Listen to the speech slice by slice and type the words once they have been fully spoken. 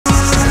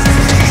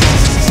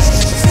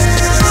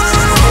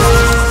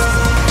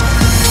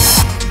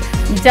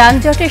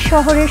যানজটে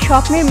শহরে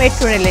স্বপ্নের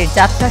মেট্রো রেলের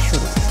যাত্রা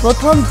শুরু।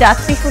 প্রথম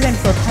যাত্রী হলেন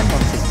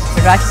প্রধানমন্ত্রী।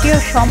 রাষ্ট্রীয়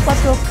সম্পদ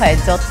রক্ষায়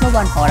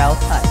যত্নবান হওয়ার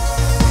আহ্বান।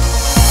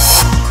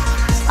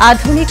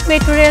 আধুনিক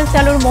মেট্রো রেল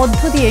চালুর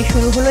মধ্য দিয়ে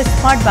শুরু হলো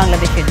স্মার্ট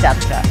বাংলাদেশের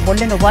যাত্রা,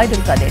 বললেন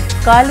ওবায়দুল কাদের।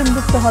 কাল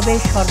উন্মুক্ত হবে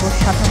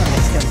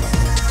সর্বসাধারণের জন্য।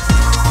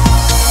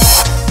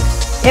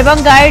 এবং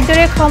গায়ের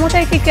জোরে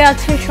ক্ষমতায় টিকে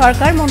আছে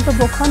সরকার,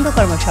 মন্তব্য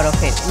খন্দকার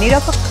মোশাররফের।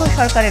 নিরপেক্ষ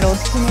সরকারের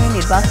অধীনে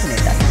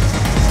নির্বাচনের দাবি।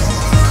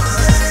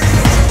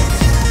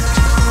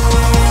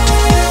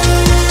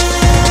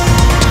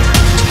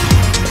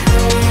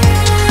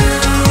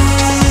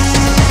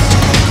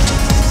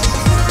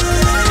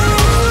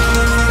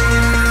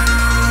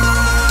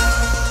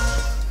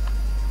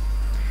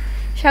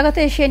 স্বাগত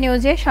এশিয়া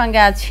নিউজে, সঙ্গে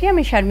আছি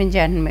আমি শারমিন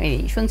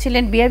জাহানমেরি।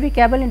 শুনছিলেন বিআরবি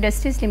কেবল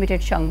ইন্ডাস্ট্রিজ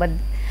লিমিটেড সংবাদ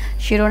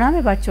শিরোনাম।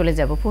 এবার চলে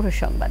যাব পুরো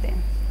সংবাদে।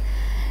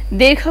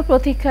 দীর্ঘ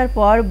প্রতীক্ষার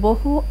পর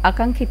বহু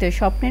আকাঙ্ক্ষিত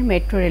স্বপ্নের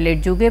মেট্রো রেলের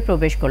যুগে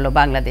প্রবেশ করল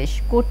বাংলাদেশ।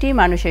 কোটি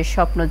মানুষের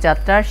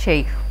স্বপ্নযাত্রার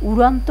সেই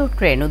উড়ন্ত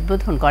ট্রেন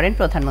উদ্বোধন করেন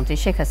প্রধানমন্ত্রী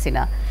শেখ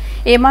হাসিনা।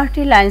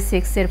 এমআরটি লাইন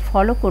 6-এর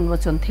ফলক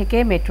উন্মোচন থেকে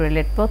মেট্রো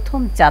রেলের প্রথম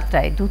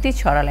যাত্রায় দ্যুতি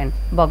ছড়ালেন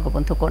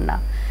বঙ্গবন্ধু কন্যা।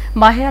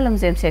 মাহে আলম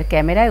জেমসের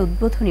ক্যামেরায়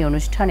উদ্বোধনী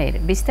অনুষ্ঠানের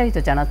বিস্তারিত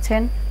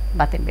জানাচ্ছেন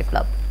বাতেন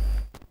বিপ্লব।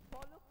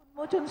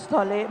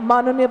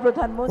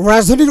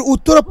 রাজধানীর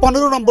উত্তর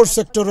 15 নম্বর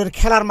সেক্টরের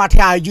খেলার মাঠে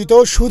আয়োজিত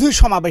শুধু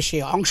সমাবেশে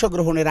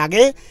অংশগ্রহণের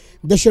আগে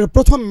দেশের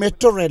প্রথম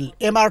মেট্রো রেল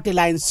এমআরটি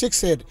লাইন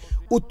 6-এর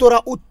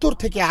উত্তর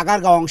থেকে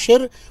আগারগাঁও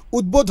অংশের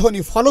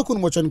উদ্বোধনী ফলক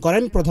উন্মোচন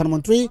করেন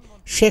প্রধানমন্ত্রী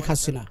শেখ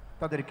হাসিনা।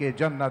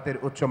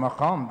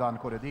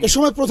 এ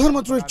সময়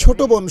প্রধানমন্ত্রীর ছোট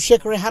বোন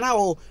শেখ রেহানা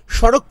ও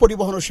সড়ক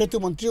পরিবহন ও সেতু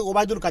মন্ত্রী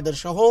ওবায়দুল কাদের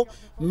সহ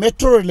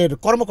মেট্রো রেলের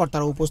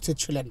কর্মকর্তারা উপস্থিত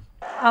ছিলেন।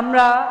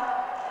 আমরা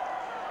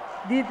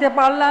দিতে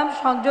পারলাম,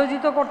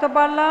 সংযোজিত করতে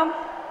পারলাম,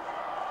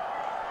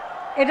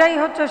 এটাই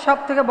হচ্ছে সব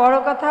থেকে বড়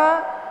কথা।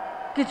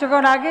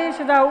 কিছুক্ষণ আগেই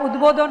সেটা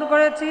উদ্বোধন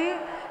করেছি,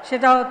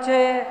 সেটা হচ্ছে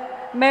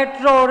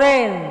মেট্রো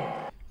রেল।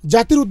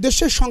 জাতির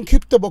উদ্দেশ্যে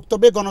সংক্ষিপ্ত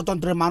বক্তব্যে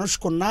গণতন্ত্রের মানুষ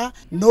কন্যা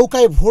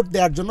নৌকায় ভোট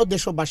দেওয়ার জন্য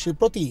দেশবাসীর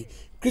প্রতি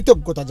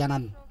কৃতজ্ঞতা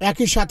জানান।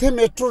 একই সাথে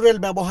মেট্রো রেল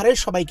ব্যবহারে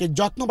সবাইকে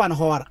যত্নবান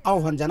হওয়ার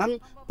আহ্বান জানান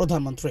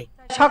প্রধানমন্ত্রী।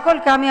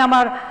 সকলকে আমি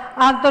আমার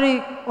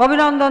আন্তরিক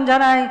অভিনন্দন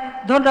জানাই,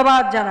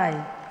 ধন্যবাদ জানাই।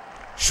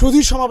 শুধু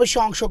সমাবেশে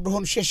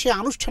অংশগ্রহণ শেষে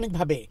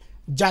আনুষ্ঠানিকভাবে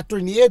যাত্রী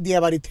নিয়ে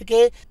দিয়াবাড়ি থেকে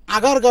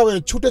আগারগাঁওয়ে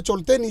ছুটে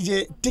চলতে নিজে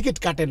টিকিট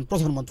কাটেন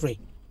প্রধানমন্ত্রী।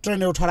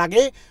 ট্রেনে ওঠার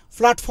আগে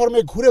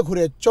প্ল্যাটফর্মে ঘুরে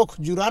ঘুরে চোখ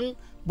জুড়ান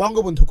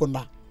বঙ্গবন্ধু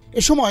কন্যা।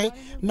 এ সময়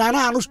নানা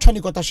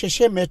আনুষ্ঠানিকতা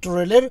শেষে মেট্রো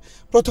রেলের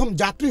প্রথম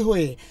যাত্রী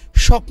হয়ে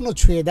স্বপ্ন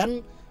ছুঁয়ে দেন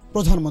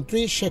প্রধানমন্ত্রী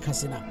শেখ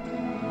হাসিনা।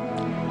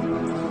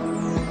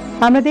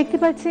 আমরা দেখতে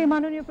পাচ্ছি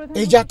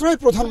এই যাত্রায়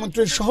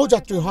প্রধানমন্ত্রীর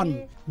সহযাত্রী হন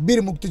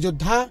বীর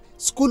মুক্তিযোদ্ধা,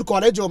 স্কুল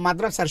কলেজ ও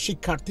মাদ্রাসার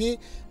শিক্ষার্থী,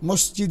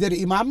 মসজিদের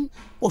ইমাম,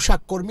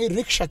 পোশাক কর্মী,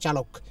 রিকশা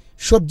চালক,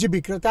 সবজি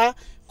বিক্রেতা,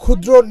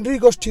 ক্ষুদ্র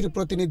নৃগোষ্ঠীর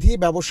প্রতিনিধি,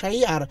 ব্যবসায়ী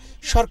আর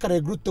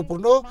সরকারের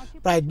গুরুত্বপূর্ণ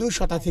প্রায় 2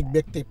 শতাধিক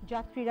ব্যক্তি।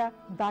 যাত্রীরা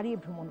দাঁড়িয়ে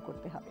ভ্রমণ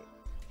করতে হবে।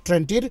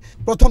 ট্রেনটির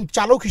প্রথম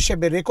চালক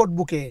হিসেবে রেকর্ড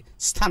বুকে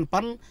স্থান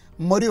পান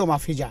মরিয়ম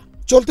আফিজা।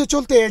 চলতে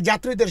চলতে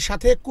যাত্রীদের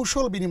সাথে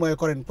কুশল বিনিময়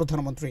করেন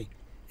প্রধানমন্ত্রী।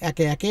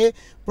 একে একে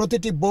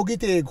প্রতিটি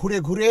বগিতে ঘুরে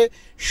ঘুরে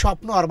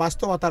স্বপ্ন আর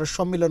বাস্তবতার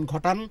সম্মিলন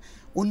ঘটান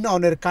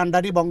উন্নয়নের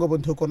কাণ্ডারি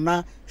বঙ্গবন্ধু কন্যা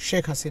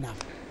শেখ হাসিনা।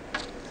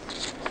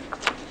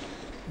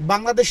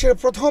 বাংলাদেশের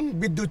প্রথম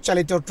বিদ্যুৎ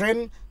চালিত ট্রেন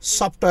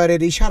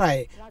সফটওয়্যারের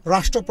ইশারায়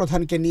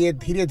রাষ্ট্রপ্রধানকে নিয়ে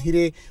ধীরে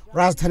ধীরে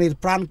রাজধানীর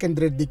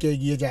প্রাণকেন্দ্রের দিকে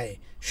এগিয়ে যায়।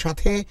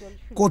 সাথে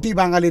কোটি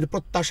বাঙালির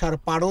প্রত্যাশার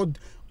পারদ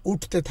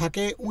উঠতে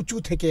থাকে উঁচু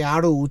থেকে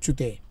আরও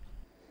উঁচুতে।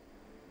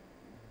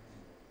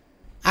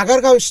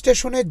 আগারগাঁও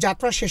স্টেশনে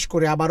যাত্রা শেষ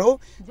করে আবারও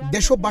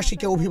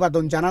দেশবাসীকে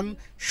অভিবাদন জানান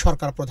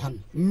সরকার প্রধান।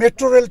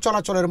 মেট্রো রেল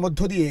চলাচলের মধ্য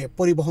দিয়ে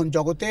পরিবহন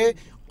জগতে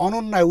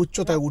অনন্যায়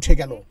উচ্চতায় উঠে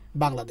গেল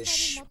বাংলাদেশ।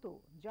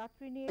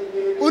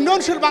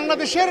 উন্নয়নশীল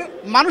বাংলাদেশের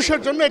মানুষের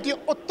জন্য এটি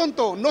অত্যন্ত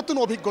নতুন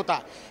অভিজ্ঞতা।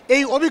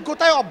 এই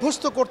অভিজ্ঞতায়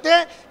অভ্যস্ত করতে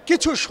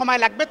কিছু সময়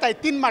লাগবে, তাই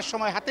 3 মাস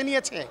সময় হাতে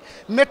নিয়েছে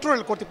মেট্রো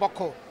রেল কর্তৃপক্ষ।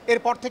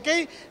 এরপর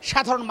থেকেই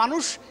সাধারণ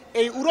মানুষ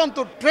এই উড়ন্ত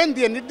ট্রেন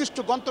দিয়ে নির্দিষ্ট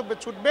গন্তব্যে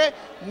ছুটবে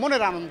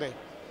মনের আনন্দে।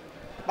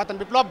 বাতেন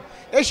বিপ্লব,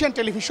 Asian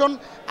television,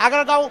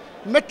 Agargaon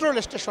metro rail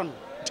station,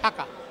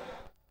 Dhaka.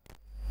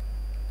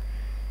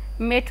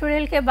 Metro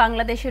রেলকে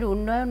বাংলাদেশের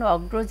উন্নয়ন ও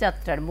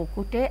অগ্রযাত্রার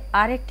মুকুটে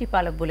আরেকটি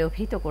পালক বলে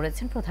অভিহিত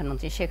করেছেন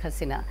প্রধানমন্ত্রী শেখ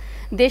হাসিনা।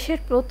 দেশের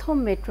প্রথম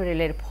মেট্রো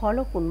রেলের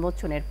ফলক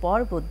উন্মোচনের পর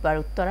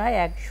বুধবার উত্তরায়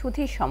এক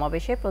সুধী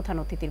সমাবেশে প্রধান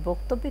অতিথির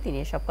বক্তব্যে তিনি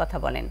এসব কথা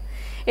বলেন।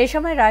 এ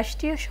সময়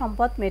রাষ্ট্রীয়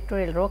সম্পদ মেট্রো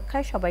রেল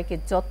রক্ষায় সবাইকে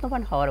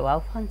যত্নবান হওয়ার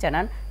আহ্বান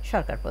জানান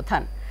সরকার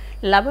প্রধান।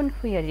 লাবণ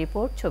ভুইয়ার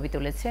রিপোর্ট, ছবি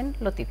তুলেছেন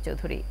লতিফ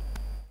চৌধুরী।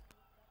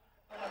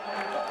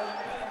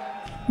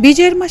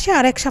 বিজয়ের মাসে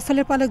আরেক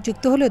সাফল্যের পালক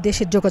যুক্ত হলো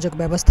দেশের যোগাযোগ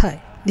ব্যবস্থায়।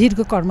 দীর্ঘ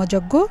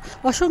কর্মযজ্ঞ,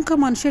 অসংখ্য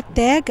মানুষের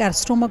ত্যাগ আর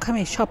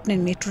শ্রমঘামে স্বপ্নের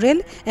মেট্রো রেল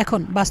এখন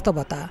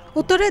বাস্তবতা।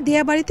 উত্তরে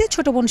দিয়াবাড়িতে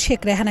ছোট বোন শেখ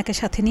রেহানাকে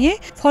সাথে নিয়ে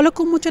ফলক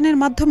উন্মোচনের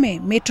মাধ্যমে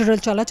মেট্রো রেল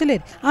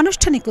চলাচলের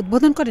আনুষ্ঠানিক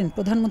উদ্বোধন করেন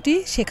প্রধানমন্ত্রী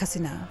শেখ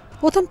হাসিনা।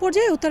 প্রথম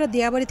পর্যায়ে উত্তরা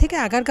দিয়াবাড়ি থেকে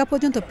আগারগাঁও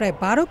পর্যন্ত প্রায়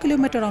 12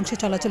 কিলোমিটার অংশে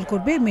চলাচল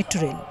করবে মেট্রো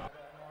রেল।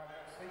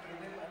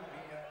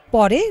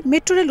 পরে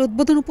মেট্রো রেল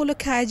উদ্বোধন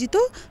উপলক্ষে আয়োজিত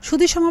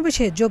সুধী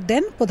সমাবেশে যোগ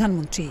দেন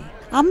প্রধানমন্ত্রী।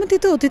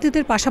 আমন্ত্রিত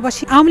অতিথিদের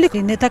পাশাপাশি আওয়ামী লীগ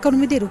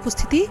নেতাকর্মীদের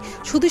উপস্থিতি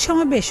শুধু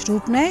সমাবেশ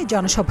রূপ নেয়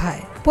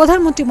জনসভায়।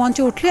 প্রধানমন্ত্রী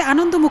মঞ্চে উঠলে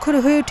আনন্দমুখর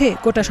হয়ে ওঠে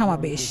গোটা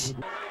সমাবেশ।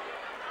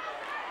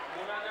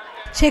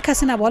 শেখ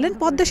হাসিনা বলেন,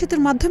 পদ্মা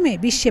সেতুর মাধ্যমে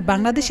বিশ্বে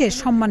বাংলাদেশের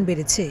সম্মান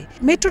বেড়েছে।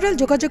 মেট্রো রেল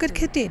যোগাযোগের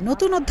ক্ষেত্রে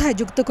নতুন অধ্যায়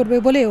যুক্ত করবে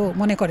বলেও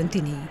মনে করেন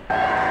তিনি।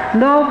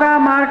 নৌকা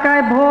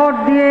মার্কায় ভোট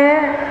দিয়ে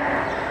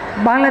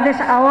বাংলাদেশ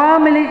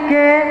আওয়ামী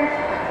লীগকে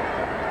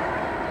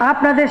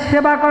আপনাদের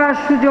সেবা করার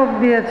সুযোগ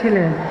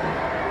দিয়েছিলেন।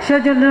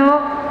 সেজন্য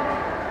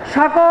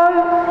সকল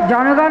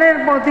জনগণের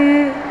প্রতি,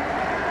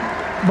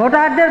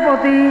 ভোটারদের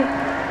প্রতি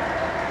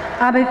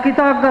আমি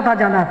কৃতজ্ঞতা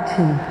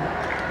জানাচ্ছি।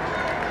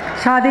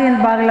 স্বাধীন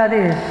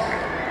বাংলাদেশ,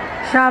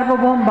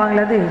 সার্বভৌম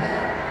বাংলাদেশ,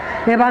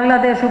 এ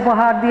বাংলাদেশ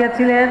উপহার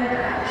দিয়েছিলেন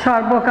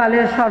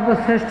সর্বকালের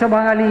সর্বশ্রেষ্ঠ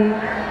বাঙালি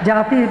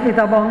জাতির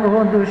পিতা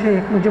বঙ্গবন্ধু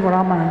শেখ মুজিবুর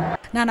রহমান।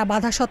 নানা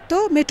বাধা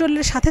সত্ত্বেও মেট্রো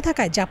রেলের সাথে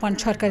থাকায় জাপান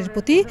সরকারের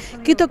প্রতি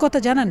কৃতজ্ঞতা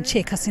জানান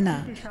শেখ হাসিনা।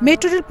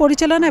 মেট্রো রেল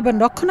পরিচালনা এবং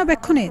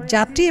রক্ষণাবেক্ষণে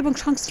যাত্রী এবং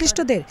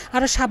সংশ্লিষ্টদের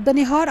আরও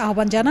সাবধানী হওয়ার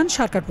আহ্বান জানান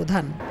সরকার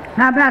প্রধান।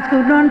 আমরা আজকে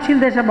উন্নয়নশীল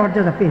দেশে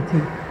মর্যাদা পেয়েছি।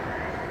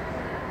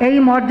 এই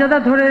মর্যাদা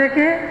ধরে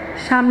রেখে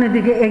সামনের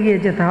দিকে এগিয়ে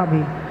যেতে হবে।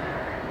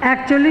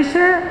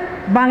 41-এ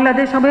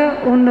বাংলাদেশ হবে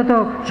উন্নত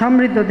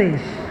সমৃদ্ধ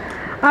দেশ।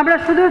 আমরা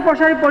সুদূর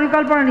প্রসারী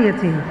পরিকল্পনা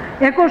নিয়েছি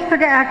 21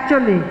 থেকে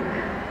 41।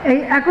 এই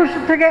 21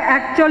 থেকে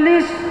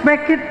 41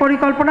 প্রেক্ষিত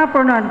পরিকল্পনা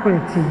প্রণয়ন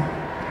করেছি।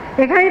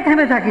 এখানেই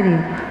থেমে থাকিনি।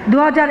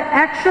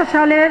 2100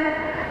 সালের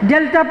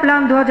ডেল্টা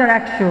প্ল্যান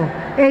 2100,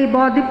 এই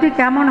বদ্বীপটি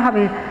কেমন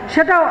হবে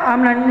সেটাও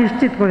আমরা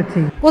নিশ্চিত করেছি।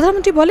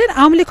 প্রধানমন্ত্রী বলেন,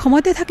 আওয়ামী লীগ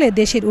ক্ষমতায় থাকলে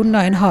দেশের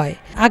উন্নয়ন হয়।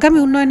 আগামী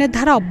উন্নয়নের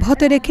ধারা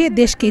অব্যাহত রেখে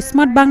দেশকে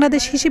স্মার্ট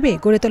বাংলাদেশ হিসেবে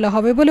গড়ে তোলা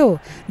হবে বলেও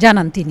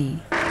জানান তিনি।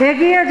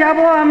 এগিয়ে যাব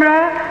আমরা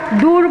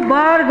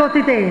দুর্বার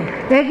গতিতে,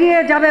 এগিয়ে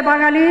যাবে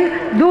বাঙালি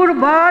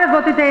দুর্বার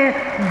গতিতে।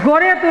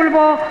 গড়ে তুলব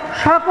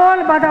সকল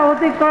বাধা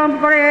অতিক্রম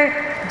করে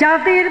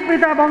জাতির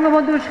পিতা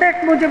বঙ্গবন্ধু শেখ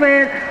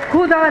মুজিবের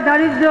ক্ষুধা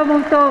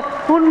দারিদ্র্যমুক্ত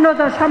উন্নত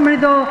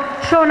সমৃদ্ধ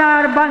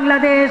সোনার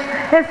বাংলাদেশ,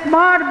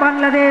 স্মার্ট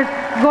বাংলাদেশ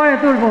গড়ে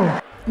তুলব।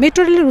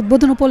 মেট্রো রেলের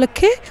উদ্বোধন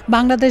উপলক্ষে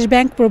বাংলাদেশ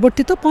ব্যাংক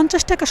প্রবর্তিত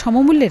 50 টাকা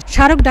সমমূল্যের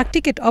স্মারক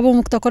ডাকটিকিট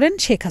অবমুক্ত করেন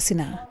শেখ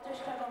হাসিনা।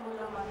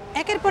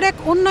 একের পর এক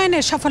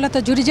উন্নয়নের সফলতা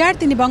জুড়ে যায়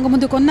তিনি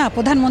বঙ্গবন্ধু কন্যা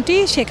প্রধানমন্ত্রী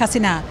শেখ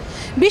হাসিনা।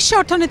 বিশ্ব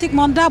অর্থনৈতিক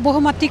মন্দা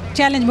বহুমাত্রিক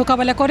চ্যালেঞ্জ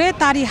মোকাবেলা করে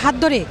তারই হাত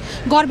ধরে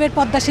গর্বের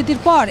পদ্মা সেতুর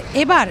পর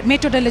এবার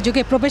মেট্রো রেলের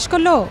যুগে প্রবেশ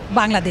করল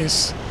বাংলাদেশ।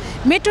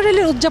 মেট্রো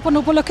রেলের উদযাপন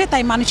উপলক্ষে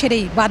তাই মানুষের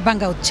এই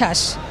বাদভাঙ্গা উচ্ছ্বাস।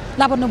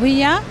 লাবণ্য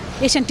Bhuiyan,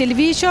 Asian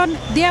television,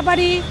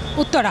 Diabari,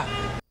 Uttara.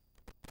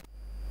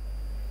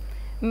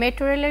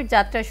 Metro রেলের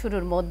যাত্রা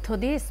শুরুর মধ্য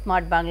দিয়ে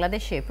স্মার্ট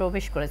বাংলাদেশে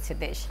প্রবেশ করেছে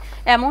দেশ।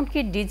 এমনকি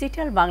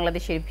ডিজিটাল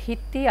বাংলাদেশের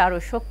ভিত্তি আরও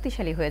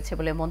শক্তিশালী হয়েছে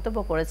বলে মন্তব্য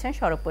করেছেন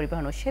সড়ক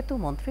পরিবহন ও সেতু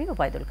মন্ত্রী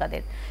ওবায়দুল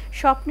কাদের।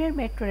 স্বপ্নের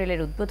মেট্রো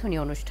রেলের উদ্বোধনী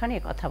অনুষ্ঠানে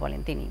কথা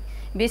বলেন তিনি।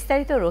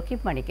 বিস্তারিত রকিব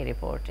মানিকের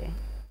রিপোর্টে।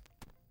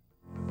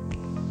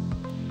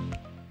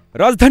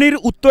 রাজধানীর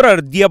উত্তরার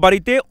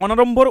দিয়াবাড়িতে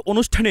অনাড়ম্বর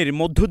অনুষ্ঠানের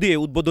মধ্য দিয়ে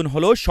উদ্বোধন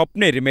হল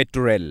স্বপ্নের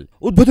মেট্রো রেল।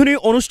 উদ্বোধনী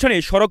অনুষ্ঠানে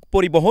সড়ক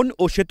পরিবহন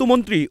ও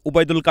সেতুমন্ত্রী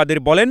ওবায়দুল কাদের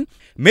বলেন,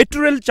 মেট্রো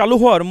রেল চালু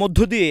হওয়ার মধ্য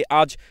দিয়ে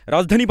আজ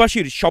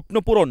রাজধানীবাসীর স্বপ্ন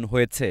পূরণ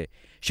হয়েছে।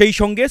 সেই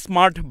সঙ্গে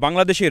স্মার্ট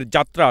বাংলাদেশের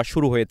যাত্রা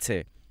শুরু হয়েছে।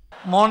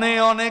 মনে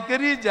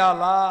অনেকেরই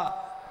জ্বালা,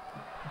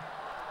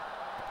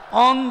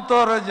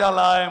 অন্তর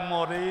জ্বালায়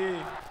মরে।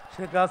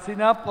 শেখ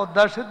হাসিনা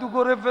পদ্মা সেতু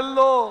করে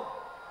ফেললো,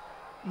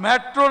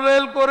 মেট্রো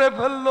রেল করে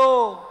ফেললো,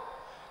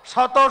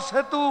 শত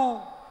সেতু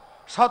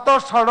শত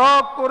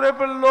সড়ক করে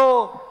ফেললো,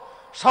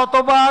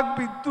 শতভাগ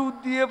বিদ্যুৎ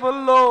দিয়ে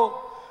ফেললো,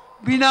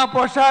 বিনা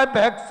পয়সায়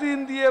ভ্যাকসিন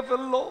দিয়ে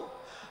ফেললো।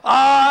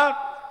 আর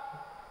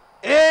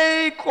এই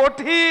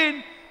কঠিন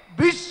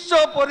বিশ্ব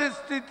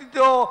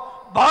পরিস্থিতিতেও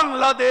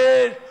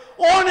বাংলাদেশ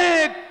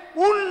অনেক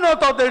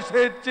উন্নত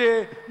দেশের চেয়ে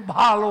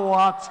ভালো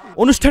আছে।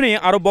 অনুষ্ঠানে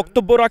আরো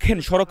বক্তব্য রাখেন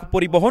সড়ক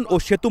পরিবহন ও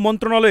সেতু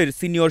মন্ত্রণালয়ের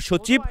সিনিয়র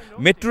সচিব,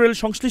 মেট্রো রেল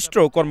সংশ্লিষ্ট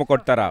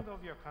কর্মকর্তারা।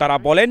 তারা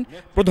বলেন,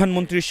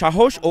 প্রধানমন্ত্রীর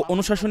সাহস ও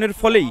অনুশাসনের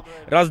ফলেই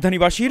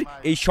রাজধানীবাসীর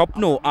এই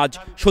স্বপ্ন আজ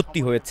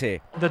সত্যি হয়েছে।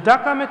 The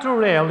Dhaka Metro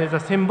Rail is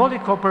a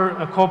symbolic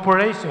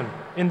cooperation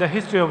in the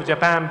history of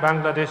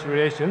Japan-Bangladesh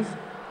relations,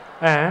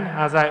 and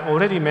as I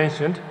already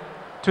mentioned,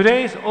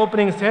 today's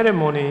opening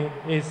ceremony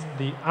is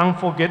the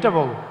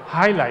unforgettable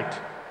highlight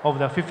of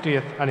the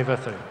 50th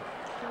anniversary.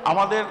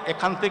 আমাদের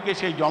এখান থেকে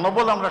সেই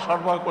জনবল আমরা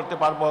সরবরাহ করতে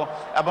পারবো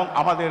এবং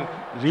আমাদের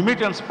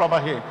রিমিটেন্স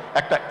প্রবাহে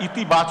একটা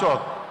ইতিবাচক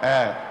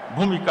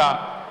ভূমিকা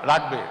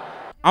রাখবে।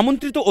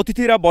 আমন্ত্রিত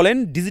অতিথিরা বলেন,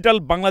 ডিজিটাল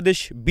বাংলাদেশ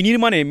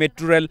বিনির্মাণে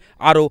মেট্রো রেল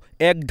আরও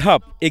এক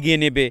ধাপ এগিয়ে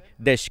নেবে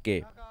দেশকে।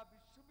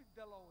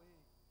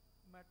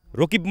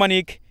 রকিব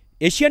মানিক,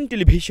 এশিয়ান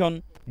টেলিভিশন,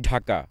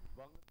 ঢাকা।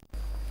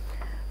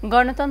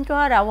 গণতন্ত্র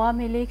আর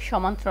আওয়ামী লীগ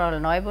সমান্তরাল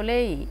নয়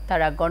বলেই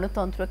তারা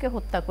গণতন্ত্রকে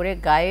হত্যা করে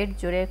গায়ের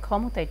জোরে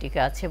ক্ষমতায় টিকে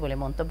আছে বলে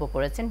মন্তব্য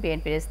করেছেন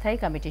বিএনপির স্থায়ী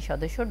কমিটির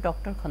সদস্য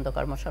ডক্টর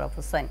খন্দকার মোশাররফ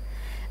হোসেন।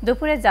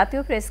 দুপুরে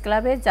জাতীয় প্রেস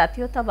ক্লাবে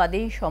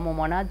জাতীয়তাবাদী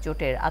সমমনা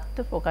জোটের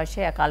আত্মপ্রকাশে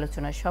এক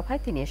আলোচনা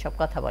সভায় তিনি এসব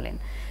কথা বলেন।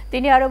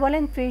 তিনি আরও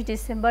বলেন, 30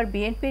 ডিসেম্বর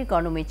বিএনপির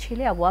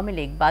গণমিছিলে আওয়ামী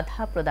লীগ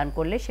বাধা প্রদান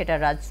করলে সেটা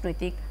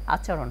রাজনৈতিক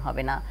আচরণ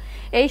হবে না।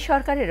 এই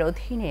সরকারের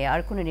অধীনে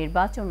আর কোনো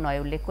নির্বাচন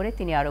নয় উল্লেখ করে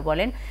তিনি আরও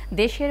বলেন,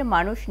 দেশের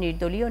মানুষ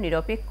নির্দলীয়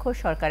নিরপেক্ষ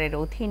সরকারের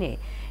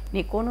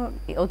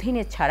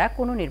অধীনে ছাড়া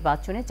কোনো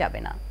নির্বাচনে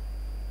যাবে না।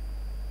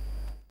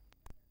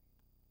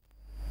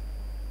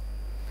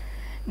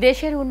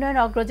 দেশের উন্নয়ন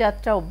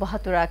অগ্রযাত্রা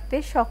অব্যাহত রাখতে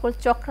সকল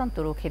চক্রান্ত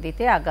রুখে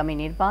দিতে আগামী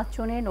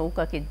নির্বাচনে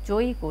নৌকাকে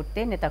জয়ী করতে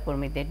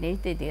নেতাকর্মীদের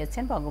নির্দেশ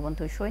দিয়েছেন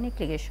বঙ্গবন্ধু সৈনিক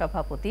লীগের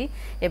সভাপতি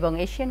এবং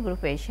এশিয়ান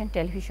গ্রুপ এশিয়ান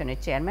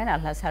টেলিভিশনের চেয়ারম্যান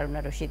আলহাজ হারুন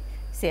রশিদ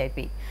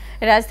সিআইপি।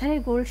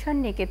 রাজধানীর গুলশান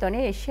নিকেতনে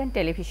এশিয়ান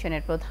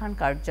টেলিভিশনের প্রধান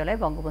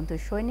কার্যালয়ে বঙ্গবন্ধু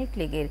সৈনিক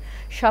লীগের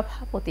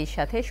সভাপতির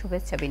সাথে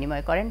শুভেচ্ছা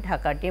বিনিময় করেন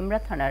ঢাকার ডেমরা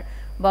থানার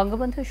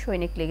বঙ্গবন্ধু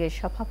সৈনিক লীগের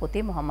সভাপতি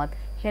মোহাম্মদ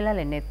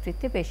হেলালের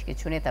নেতৃত্বে বেশ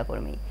কিছু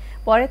নেতাকর্মী।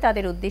 পরে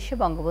তাদের উদ্দেশ্যে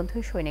বঙ্গবন্ধু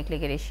সৈনিক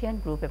লীগের এশিয়ান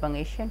গ্রুপ এবং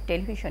এশিয়ান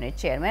টেলিভিশনের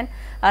চেয়ারম্যান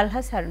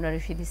আলহাজ হারুন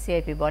রশিদ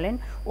সিআইপি বলেন,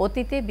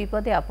 অতীতে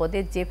বিপদে আপদে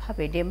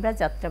যেভাবে ডেমরা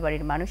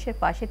যাত্রাবাড়ির মানুষের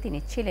পাশে তিনি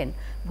ছিলেন,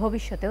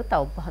 ভবিষ্যতেও তা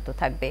অব্যাহত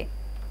থাকবে।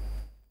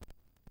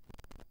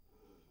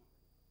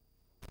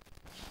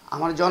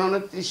 আমার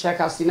জননেত্রী শেখ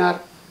হাসিনার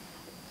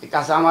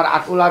কাছে আমার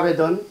আকুল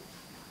আবেদন,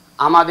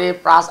 আমাদের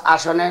 ৫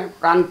 আসনের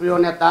প্রাণপ্রিয়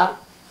নেতা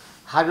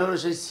হারুন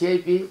রশিদ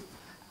সিআইপি,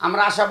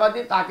 আমরা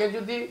আশাবাদী তাকে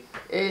যদি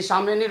এই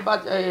সামনে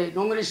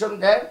নমিনেশন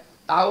দেয়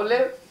তাহলে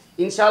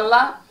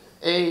ইনশাল্লাহ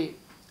এই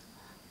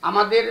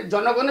আমাদের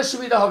জনগণের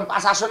সুবিধা হবে,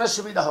 ৫ আসনের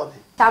সুবিধা হবে।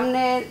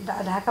 সামনে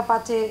ঢাকা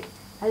 ৫-এ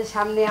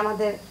সামনে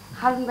আমাদের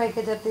হারুন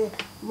ভাইকে যাতে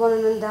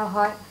মনোনয়ন দেওয়া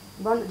হয়,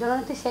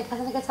 জননেত্রী শেখ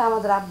হাসিনার কাছে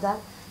আমাদের আবদার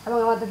এবং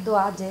আমাদের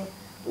দোয়া যে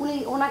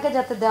ওনাকে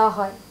যাতে দেওয়া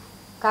হয়,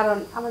 কারণ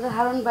আমাদের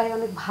হারুন ভাই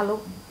অনেক ভালো,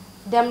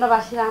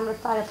 ডেমরাবাসীরা আমরা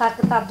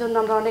তার জন্য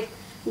আমরা অনেক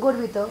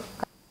গর্বিত।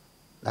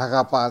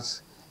 ঢাকা ৫,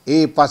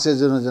 এই ৫-এর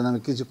জন্য যেন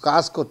আমি কিছু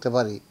কাজ করতে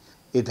পারি,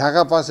 এই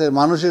ঢাকা ৫-এর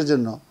মানুষের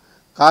জন্য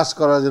কাজ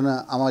করার জন্য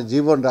আমার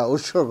জীবনটা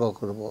উৎসর্গ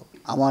করব।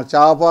 আমার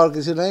চাওয়া পাওয়ার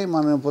কিছু নেই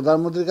মাননীয়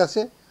প্রধানমন্ত্রীর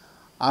কাছে,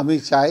 আমি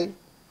চাই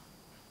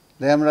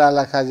ডেমরা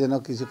এলাকায় যেন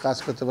কিছু কাজ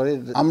করতে পারি।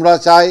 আমরা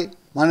চাই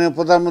মাননীয়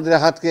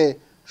প্রধানমন্ত্রীর হাতকে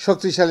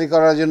শক্তিশালী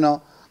করার জন্য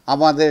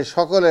আমাদের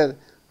সকলের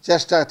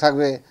চেষ্টা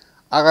থাকবে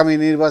আগামী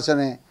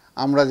নির্বাচনে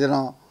আমরা যেন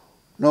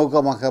নৌকা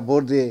মাখা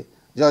ভোট দিয়ে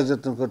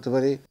জয়যত্ন করতে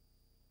পারি।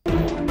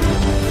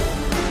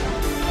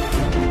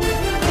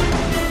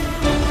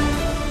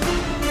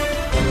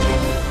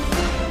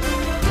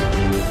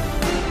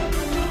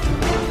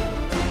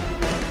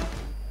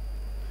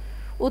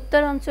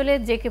 উত্তরাঞ্চলে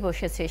জেঁকে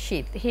বসেছে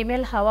শীত,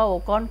 হিমেল হাওয়া ও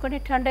কনকনে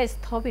ঠান্ডায়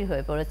স্থবির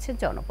হয়ে পড়েছে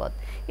জনপদ।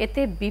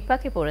 এতে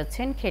বিপাকে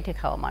পড়েছেন খেটে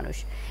খাওয়া মানুষ।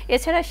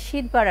 এছাড়া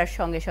শীত বাড়ার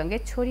সঙ্গে সঙ্গে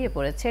ছড়িয়ে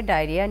পড়েছে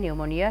ডায়রিয়া,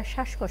 নিউমোনিয়া,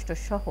 শ্বাসকষ্ট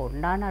সহ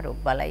নানা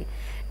রোগবালাই।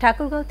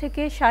 ঠাকুরগাঁও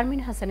থেকে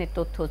শারমিন হাসানের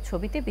তথ্য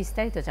ছবিতে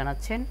বিস্তারিত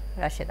জানাচ্ছেন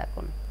রাশেদ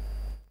আকুন।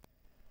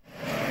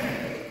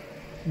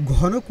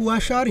 ঘন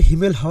কুয়াশার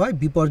হিমেল হাওয়ায়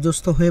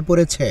বিপর্যস্ত হয়ে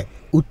পড়েছে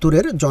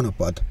উত্তরের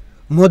জনপদ।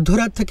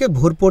 মধ্যরাত থেকে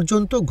ভোর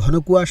পর্যন্ত ঘন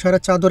কুয়াশার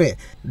চাদরে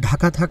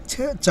ঢাকা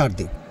থাকছে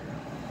চারদিক।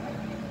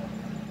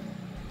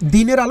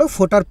 দিনের আলো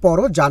ফোটার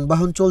পরও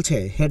যানবাহন চলছে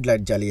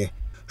হেডলাইট জ্বালিয়ে।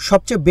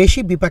 সবচেয়ে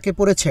বেশি বিপাকে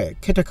পড়েছে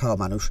খেটে খাওয়া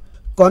মানুষ।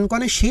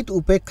 কনকনে শীত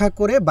উপেক্ষা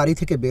করে বাড়ি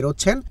থেকে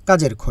বেরোচ্ছেন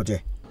কাজের খোঁজে।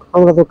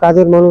 আমরা তো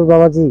কাজের মানুষ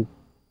বাবাজি,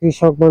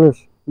 কৃষক মানুষ,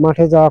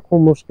 মাঠে যাওয়া খুব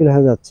মুশকিল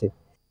হয়ে যাচ্ছে।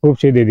 খুব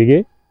শীত এদিকে,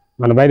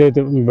 মানে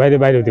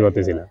বাইরে হতে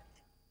পারতেছি না,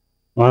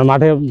 মানে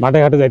মাঠে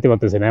ঘাটে যাইতে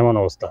পারতেছি না, এমন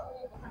অবস্থা।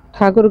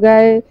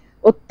 ঠাকুরগাঁয়ে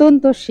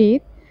অত্যন্ত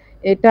শীত,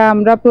 এটা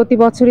আমরা প্রতি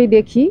বছরই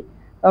দেখি,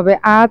 তবে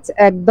আজ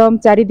একদম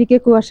চারিদিকে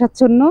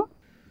কুয়াশাচ্ছন্ন।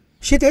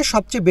 শীতে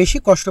সবচেয়ে বেশি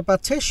কষ্ট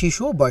পাচ্ছে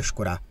শিশু ও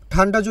বয়স্করা।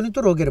 ঠান্ডাজনিত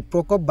রোগের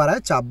প্রকোপ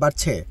বাড়ায় চাপ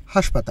বাড়ছে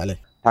হাসপাতালে।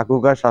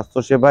 ঠাকুরগাঁও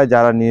স্বাস্থ্যসেবায়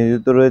যারা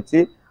নিয়োজিত রয়েছি,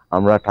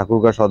 আমরা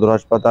ঠাকুরগাঁও সদর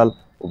হাসপাতাল,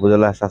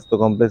 উপজেলা স্বাস্থ্য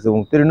কমপ্লেক্স এবং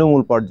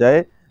তৃণমূল পর্যায়ে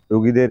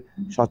রোগীদের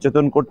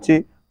সচেতন করছি,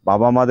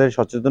 বাবা মাদের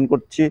সচেতন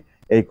করছি,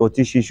 এই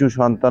কচি শিশু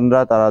সন্তানরা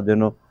তারা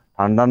যেন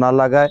ঠান্ডা না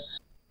লাগায়।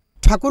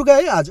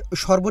 ঠাকুরগাঁয়ে আজ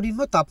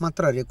সর্বনিম্ন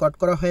তাপমাত্রা রেকর্ড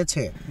করা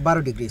হয়েছে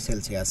 12 degree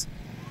Celsius.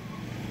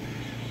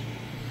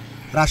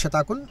 Rashed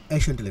আকুন,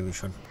 Asian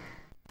television.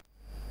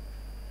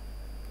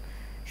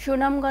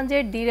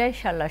 সুনামগঞ্জের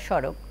দিরাই-শাল্লা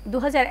সড়ক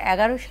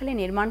 2011 সালে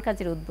নির্মাণ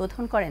কাজের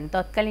উদ্বোধন করেন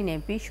তৎকালীন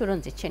এমপি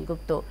সুরঞ্জিত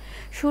সেনগুপ্ত।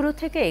 শুরু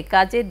থেকে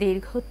কাজে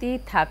দীর্ঘতি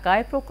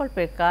থাকায়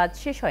প্রকল্পের কাজ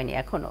শেষ হয়নি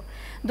এখনও।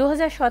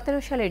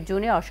 2017 সালের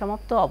জুনে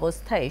অসমাপ্ত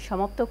অবস্থায়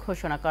সমাপ্ত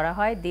ঘোষণা করা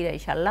হয়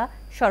দিরাই-শাল্লা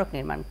সড়ক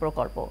নির্মাণ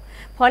প্রকল্প।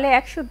 ফলে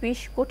 120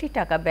 কোটি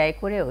টাকা ব্যয়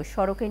করেও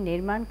সড়কের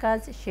নির্মাণ কাজ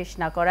শেষ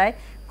না করায়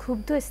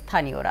ক্ষুব্ধ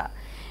স্থানীয়রা।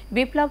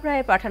 বিপ্লব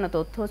রায়ের পাঠানো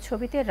তথ্য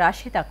ছবিতে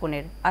রাশেদ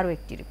আকুনের আরও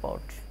একটি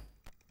রিপোর্ট।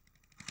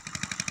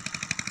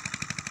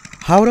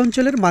 হাওড়া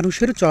অঞ্চলের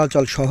মানুষের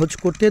চলাচল সহজ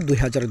করতে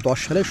 2010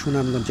 সালে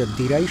সুনামগঞ্জের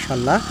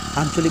দিরাই-শাল্লা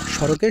আঞ্চলিক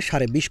সড়কে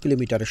 20.5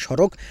 কিলোমিটার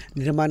সড়ক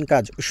নির্মাণ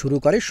কাজ শুরু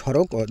করে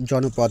সড়ক ও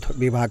জনপথ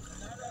বিভাগ।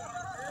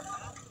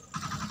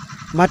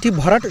 মাটি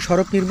ভরাট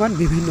সড়ক নির্মাণ,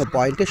 বিভিন্ন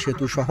পয়েন্টে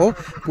সেতু সহ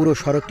পুরো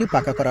সড়কটি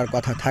পাকা করার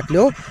কথা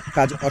থাকলেও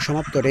কাজ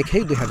অসমাপ্ত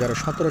রেখেই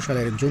 2017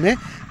 সালের জুনে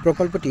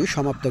প্রকল্পটি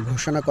সমাপ্ত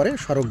ঘোষণা করে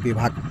সড়ক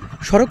বিভাগ।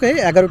 সড়কে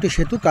 11টি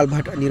সেতু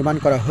কালভার্ট নির্মাণ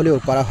করা হলেও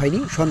করা হয়নি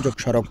সংযোগ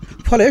সড়ক,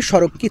 ফলে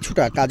সড়ক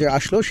কিছুটা কাজে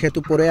আসলেও সেতু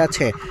পড়ে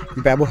আছে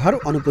ব্যবহার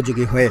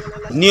অনুপযোগী হয়ে।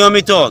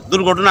 নিয়মিত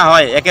দুর্ঘটনা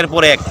হয়, একের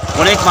পর এক,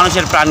 অনেক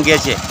মানুষের প্রাণ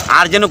গিয়েছে,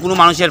 আর যেন কোনো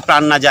মানুষের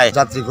প্রাণ না যায়।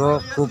 যাত্রীকে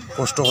খুব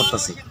কষ্ট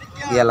করতেছি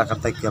এই এলাকা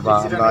থেকে, বা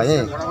আমরা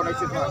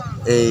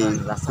এই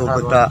খুব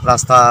একটা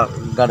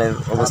রাস্তাঘাটের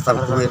অবস্থা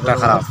খুবই একটা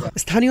খারাপ।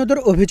 স্থানীয়দের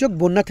অভিযোগ,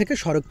 বন্যা থেকে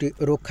সড়কটি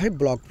রক্ষায়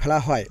ব্লক ফেলা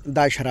হয়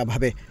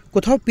দায়সারাভাবে।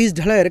 কোথাও পিচ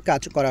ঢালাইয়ের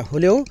কাজ করা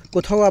হলেও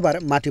কোথাও আবার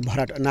মাটি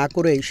ভরাট না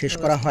করেই শেষ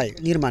করা হয়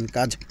নির্মাণ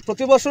কাজ।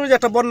 প্রতি বছরই যে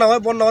একটা বন্যা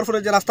হয়, বন্যা হওয়ার ফলে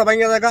যে রাস্তা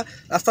ভাঙিয়া জায়গা,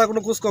 রাস্তার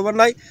কোনো খোঁজ খবর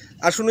নাই।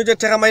 আর শুনি যে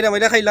টাকা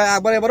মাইরা খাইলা,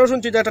 এবারও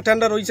শুনছি যে একটা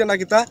টেন্ডার হয়েছে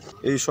নাকি তা।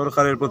 এই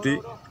সরকারের প্রতি,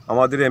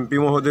 আমাদের এমপি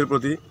মহোদয়ের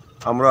প্রতি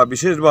আমরা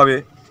বিশেষভাবে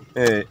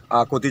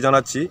আকুতি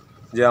জানাচ্ছি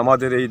যে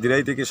আমাদের এই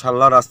দিরাই থেকে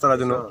শাল্লা রাস্তার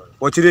জন্য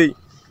অচিরেই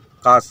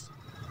কাজ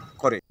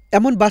করে।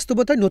 এমন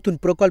বাস্তবতায় নতুন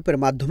প্রকল্পের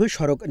মাধ্যমে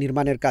সড়ক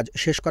নির্মাণের কাজ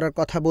শেষ করার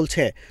কথা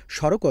বলছে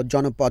সড়ক ও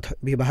জনপথ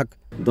বিভাগ।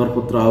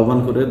 দরপত্র আহ্বান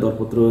করে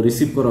দরপত্র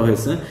রিসিভ করা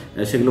হয়েছে,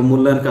 সেগুলো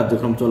মূল্যায়ন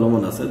কার্যক্রম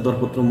চলমান আছে।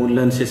 দরপত্র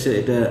মূল্যায়ন শেষে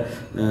এটা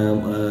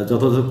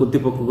যথাযথ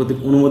কর্তৃপক্ষ কর্তৃক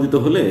অনুমোদিত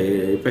হলে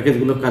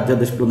প্যাকেজগুলো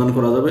কার্যাদেশ প্রদান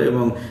করা যাবে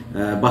এবং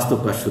বাস্তব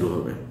কাজ শুরু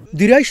হবে।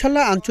 দিরাই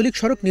শাল্লা আঞ্চলিক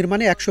সড়ক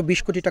নির্মাণে 120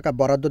 কোটি টাকা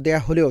বরাদ্দ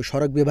দেয়া হলেও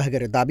সড়ক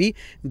বিভাগের দাবি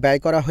ব্যয়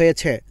করা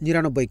হয়েছে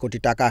 99 কোটি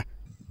টাকা।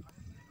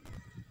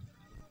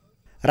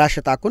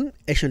 Rashed আকুন,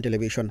 Asian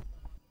television.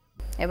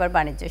 এবার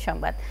বাণিজ্য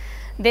সংবাদ।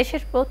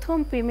 দেশের প্রথম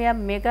প্রিমিয়াম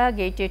মেগা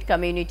গেটেড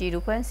কমিউনিটি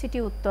রূপায়ণ সিটি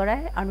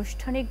উত্তরায়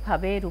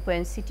আনুষ্ঠানিকভাবে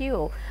রূপায়ণ সিটি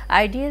ও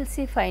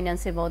আইডিএলসি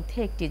ফাইন্যান্সের মধ্যে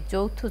একটি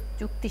যৌথ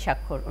চুক্তি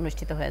স্বাক্ষর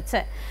অনুষ্ঠিত হয়েছে।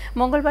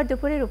 মঙ্গলবার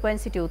দুপুরে রূপায়ণ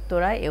সিটি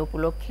উত্তরায় এ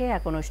উপলক্ষে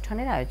এক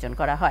অনুষ্ঠানের আয়োজন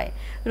করা হয়।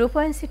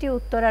 রূপায়ণ সিটি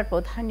উত্তরার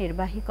প্রধান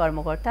নির্বাহী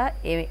কর্মকর্তা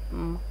এ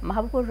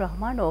মাহবুবুর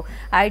রহমান ও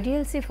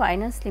আইডিএলসি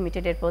ফাইন্যান্স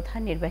লিমিটেডের প্রধান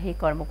নির্বাহী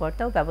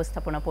কর্মকর্তা ও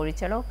ব্যবস্থাপনা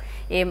পরিচালক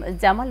এম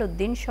জামাল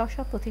উদ্দিন স্ব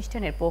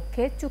প্রতিষ্ঠানের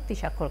পক্ষে চুক্তি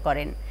স্বাক্ষর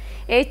করেন।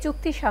 এই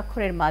চুক্তি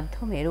স্বাক্ষরের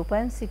মাধ্যমে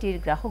রূপায়ণ সিটির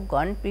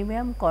গ্রাহকগণ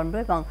প্রিমিয়াম কন্ডো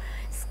এবং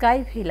স্কাই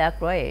ভিলা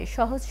ক্রয়ে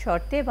সহজ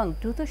শর্তে এবং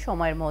দ্রুত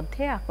সময়ের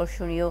মধ্যে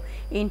আকর্ষণীয়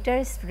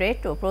ইন্টারেস্ট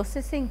রেট ও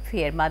প্রসেসিং ফি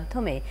এর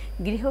মাধ্যমে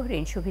গৃহ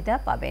ঋণ সুবিধা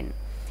পাবেন।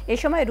 এ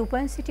সময়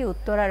রূপায়ণ সিটি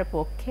উত্তরার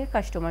পক্ষে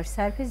কাস্টমার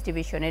সার্ভিস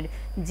ডিভিশনের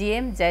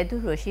GM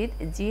Zaidur Rashid,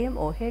 GM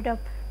O head of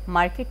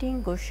marketing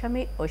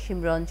Goswami অসীম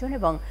রঞ্জন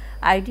এবং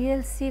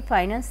আইডিএলসি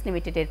ফাইন্যান্স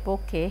লিমিটেডের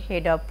পক্ষে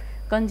head of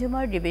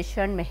consumer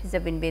division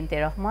Mehjabin বিনতে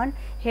Rahman,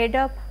 head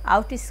of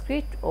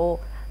আউটস্ক্রিট O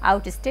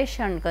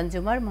আউটস্টেশন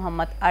consumer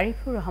Mohammad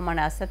Arifur Rahman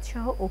Asad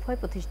সহ উভয়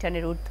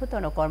প্রতিষ্ঠানের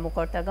ঊর্ধ্বতন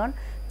কর্মকর্তাগণ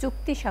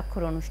চুক্তি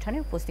স্বাক্ষর অনুষ্ঠানে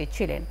উপস্থিত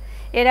ছিলেন।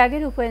 এর আগে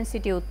রূপায়ণ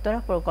সিটি উত্তরা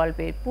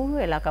প্রকল্পের পুরো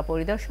এলাকা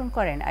পরিদর্শন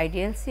করেন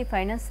আইডিএলসি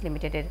ফাইন্যান্স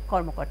লিমিটেডের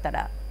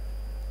কর্মকর্তারা।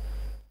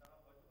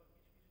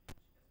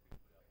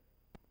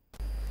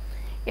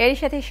 এর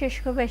সাথে শেষ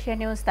করব এশিয়া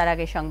নিউজ। তার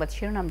আগে সংবাদ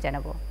শিরোনাম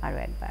জানাবো আরও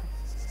একবার।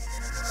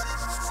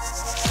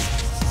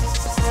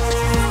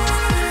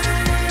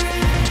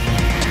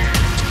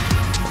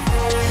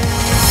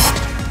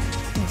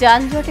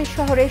 যানজটের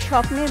শহরে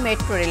স্বপ্নের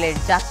মেট্রো রেলের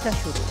যাত্রা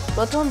শুরু।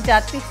 প্রথম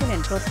যাত্রী ছিলেন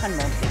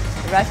প্রধানমন্ত্রী।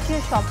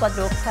 রাষ্ট্রীয় সম্পদ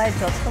রক্ষায়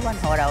যত্নবান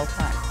হওয়ার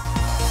আহ্বান।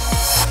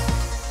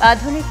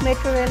 আধুনিক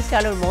মেট্রো রেল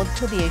চালুর মধ্য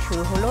দিয়ে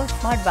শুরু হলো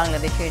স্মার্ট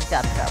বাংলাদেশের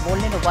যাত্রা,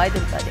 বললেন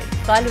ওবায়দুল কাদের।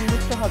 কাল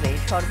উন্মুক্ত হবে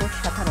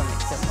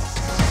সর্বসাধারণের জন্য।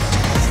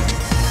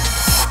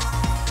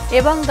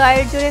 এবং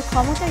গায়ের জোরে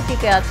ক্ষমতায়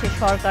টিকে আছে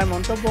সরকার,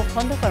 মন্তব্য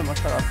খন্দকার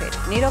মোশাররফের।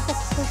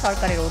 নিরপেক্ষ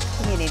সরকারের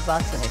অধীনে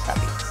নির্বাচনের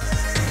দাবি।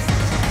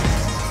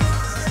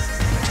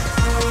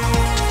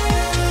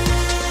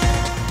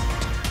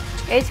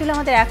 এই ছিল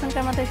আমাদের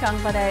এখনকার মতো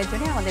সংবাদ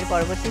আয়োজনে। আমাদের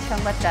পরবর্তী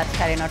সংবাদ রাত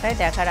 9:30টায়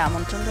দেখার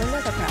আমন্ত্রণ রইল।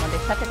 তখন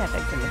আমাদের সাথে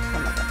থাকার জন্য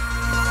ধন্যবাদ।